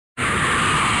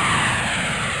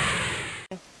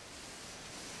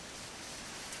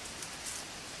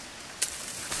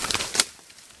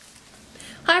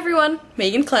Hi everyone,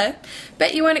 Megan Claire.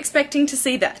 Bet you weren't expecting to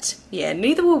see that. Yeah,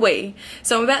 neither were we.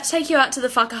 So I'm about to take you out to the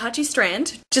Fakahatchee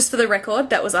Strand. Just for the record,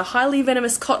 that was a highly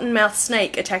venomous cottonmouth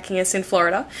snake attacking us in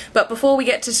Florida. But before we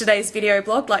get to today's video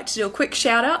blog, I'd like to do a quick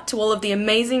shout out to all of the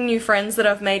amazing new friends that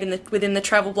I've made within the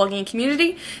travel blogging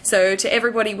community. So to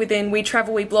everybody within We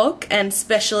Travel We Blog, and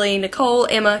especially Nicole,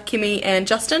 Emma, Kimmy and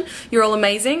Justin, you're all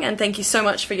amazing and thank you so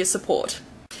much for your support.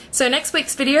 So next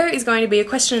week's video is going to be a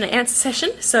question and answer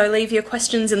session, so leave your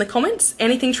questions in the comments,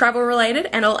 anything travel related,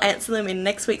 and I'll answer them in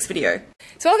next week's video.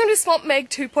 So welcome to Swamp Meg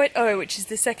 2.0, which is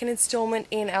the second installment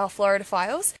in our Florida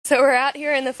files. So we're out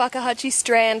here in the Fakahatchee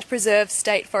Strand Preserve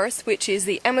State Forest, which is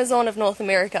the Amazon of North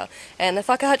America. And the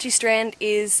Fakahatchee Strand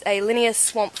is a linear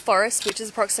swamp forest, which is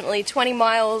approximately 20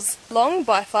 miles long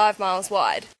by 5 miles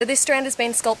wide. So this strand has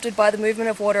been sculpted by the movement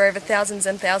of water over thousands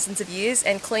and thousands of years,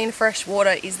 and clean fresh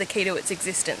water is the key to its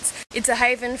existence. It's a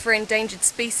haven for endangered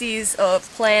species of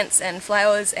plants and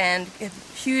flowers and a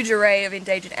huge array of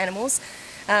endangered animals.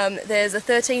 There's a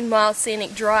 13-mile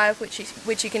scenic drive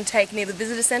which you can take near the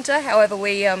visitor centre. However,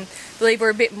 we believe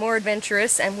we're a bit more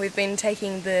adventurous and we've been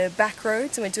taking the back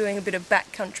roads and we're doing a bit of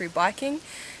backcountry biking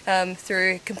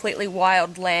through completely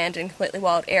wild land and completely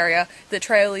wild area. The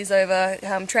trail is over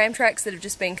tram tracks that have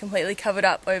just been completely covered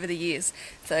up over the years.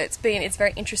 So it's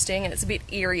very interesting and it's a bit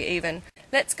eerie even.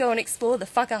 Let's go and explore the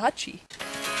Fakahatchee.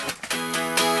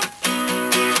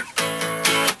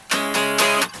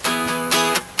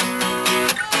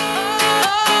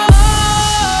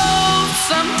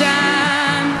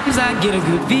 I get a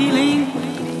good feeling,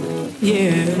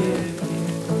 yeah.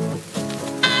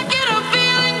 I get a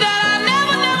feeling that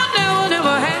I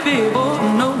never had before.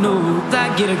 No,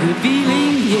 I get a good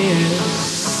feeling, yeah.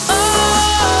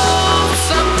 Oh,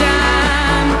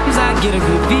 sometimes I get a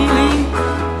good feeling,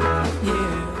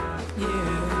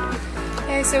 yeah.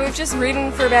 Okay, so we've just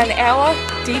ridden for about an hour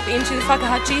deep into the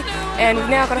Fakahatchee and we've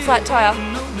now got a flat tyre,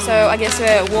 so I guess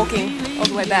we're walking all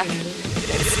the way back.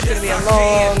 It's going to be a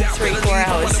long 3-4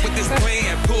 hours.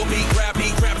 Pull me, grab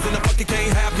me, crabs in the bucket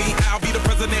can't have me. I'll be the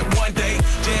president one day.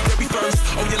 January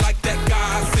 1st. Oh, you like that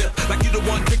gossip? Like you the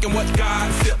one drinking what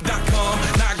gossip.com.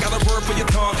 Now I got a word for your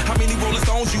tongue. How many Rolling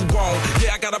Stones you want?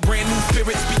 Yeah, I got a brand new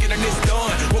spirit speaking and it's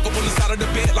done. Woke up on the side of the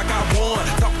bed like I won.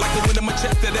 Talk like the wind in my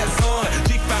chest to that sun.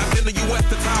 G5 in the US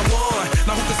to Taiwan.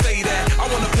 Now who can say that? I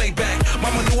wanna play back.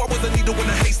 Mama knew I was a needle in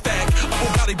a haystack. I'm a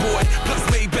body boy, plus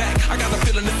made back. I got a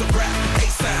feeling it's a rap.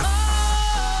 ASAP.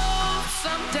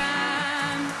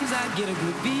 I get a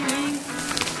good feeling,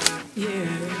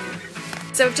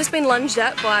 yeah. So we've just been lunged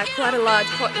at by quite a large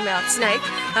cottonmouth snake.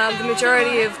 The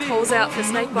majority of calls out for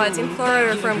snake bites in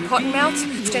Florida are from cottonmouths.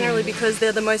 It's generally because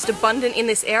they're the most abundant in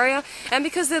this area and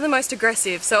because they're the most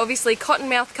aggressive. So obviously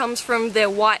cottonmouth comes from their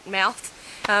white mouth.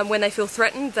 When they feel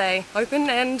threatened they open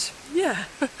and yeah,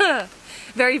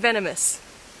 very venomous.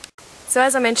 So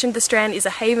as I mentioned, the Strand is a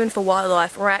haven for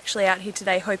wildlife. We're actually out here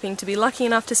today hoping to be lucky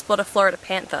enough to spot a Florida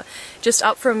panther. Just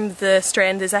up from the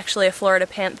Strand there's actually a Florida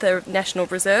Panther National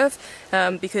Reserve,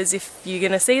 because if you're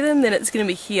going to see them then it's going to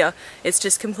be here. It's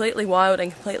just completely wild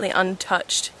and completely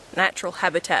untouched natural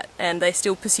habitat, and they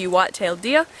still pursue white-tailed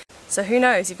deer, so who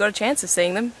knows, you've got a chance of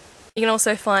seeing them. You can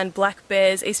also find black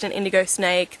bears, eastern indigo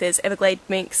snake, there's Everglade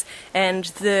minks, and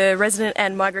the resident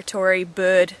and migratory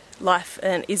bird life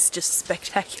is just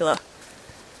spectacular.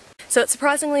 So it's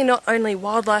surprisingly not only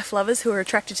wildlife lovers who are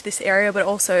attracted to this area, but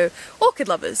also orchid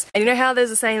lovers. And you know how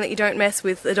there's a saying that you don't mess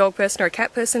with a dog person or a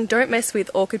cat person? Don't mess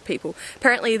with orchid people.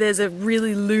 Apparently there's a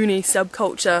really loony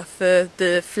subculture for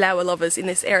the flower lovers in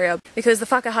this area, because the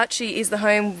Fakahatchee is the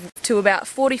home to about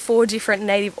 44 different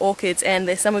native orchids, and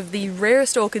they're some of the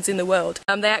rarest orchids in the world.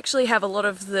 They actually have a lot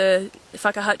of the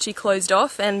Fakahatchee closed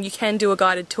off and you can do a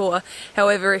guided tour.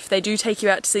 However, if they do take you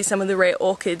out to see some of the rare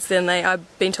orchids, then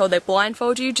I've been told they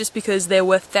blindfold you just because they're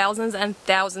worth thousands and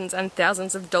thousands and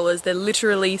thousands of dollars. They're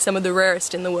literally some of the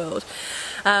rarest in the world.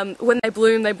 When they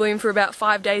bloom for about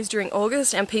 5 days during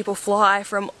August, and people fly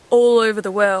from all over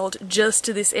the world just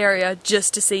to this area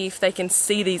just to see if they can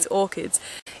see these orchids.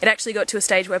 It actually got to a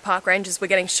stage where park rangers were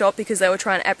getting shot because they were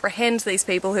trying to apprehend these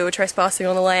people who were trespassing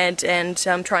on the land and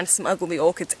trying to smuggle the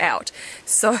orchids out.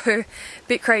 So, a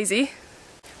bit crazy.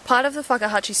 Part of the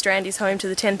Fakahatchee Strand is home to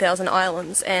the 10,000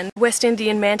 islands, and West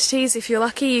Indian manatees, if you're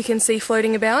lucky, you can see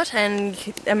floating about,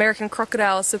 and American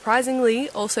crocodiles surprisingly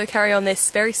also carry on this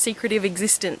very secretive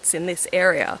existence in this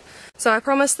area. So I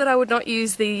promised that I would not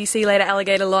use the see you later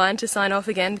alligator line to sign off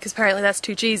again, because apparently that's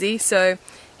too cheesy, so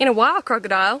in a while,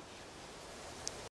 crocodile.